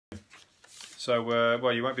So,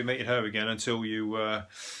 well, you won't be meeting her again until you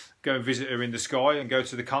go and visit her in the sky and go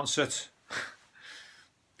to the concert.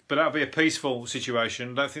 But that'll be a peaceful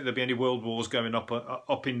situation. I don't think there'll be any world wars going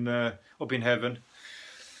up in heaven.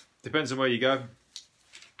 Depends on where you go.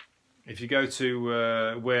 If you go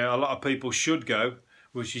to where a lot of people should go,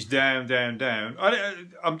 which is down, down, down.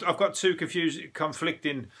 I've got two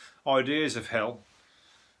conflicting ideas of hell.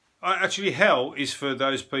 Actually, hell is for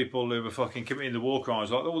those people who are fucking committing the war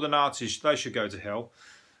crimes. Like all the Nazis, they should go to hell.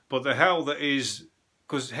 But the hell that is...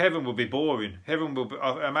 Because heaven will be boring. Heaven will be,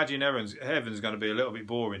 I imagine heaven's going to be a little bit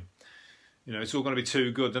boring. You know, it's all going to be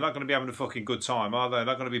too good. They're not going to be having a fucking good time, are they? They're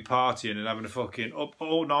not going to be partying and having a fucking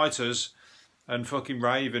all-nighters and fucking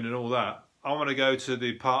raving and all that. I want to go to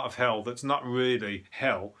the part of hell that's not really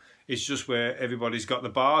hell. It's just where everybody's got the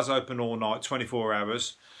bars open all night, 24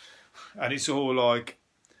 hours. And it's all like,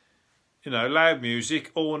 you know, loud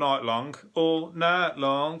music all night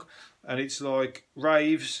long. And it's like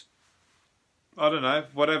raves. I don't know,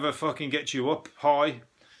 whatever fucking gets you up,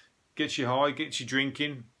 gets you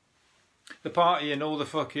drinking. The party and all the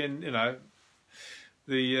fucking, you know,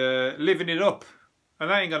 the living it up. And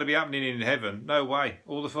that ain't going to be happening in heaven, no way.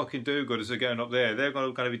 All the fucking do-gooders are going up there. They're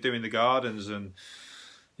going to be doing the gardens and,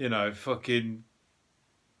 you know, fucking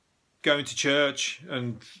going to church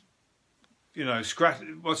and, you know,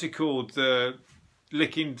 what's it called?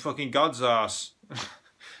 Licking fucking God's ass.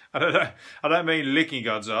 I don't know. I don't mean licking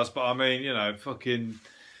God's ass, but I mean, you know, fucking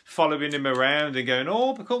following him around and going,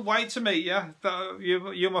 oh, I can't wait to meet you.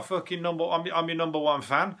 You're my fucking I'm your number one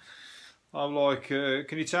fan. I'm like, can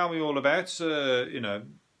you tell me all about, you know,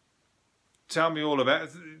 tell me all about,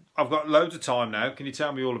 I've got loads of time now. Can you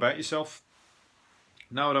tell me all about yourself?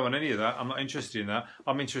 No, I don't want any of that. I'm not interested in that.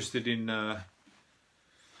 I'm interested in,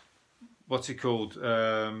 what's it called?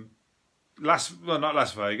 Well, not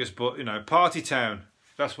Las Vegas, but, you know, Party Town.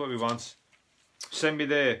 That's what we want. Send me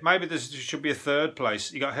there. Maybe there should be a third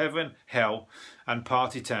place. You got heaven, hell, and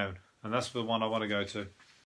Party Town. And that's the one I want to go to.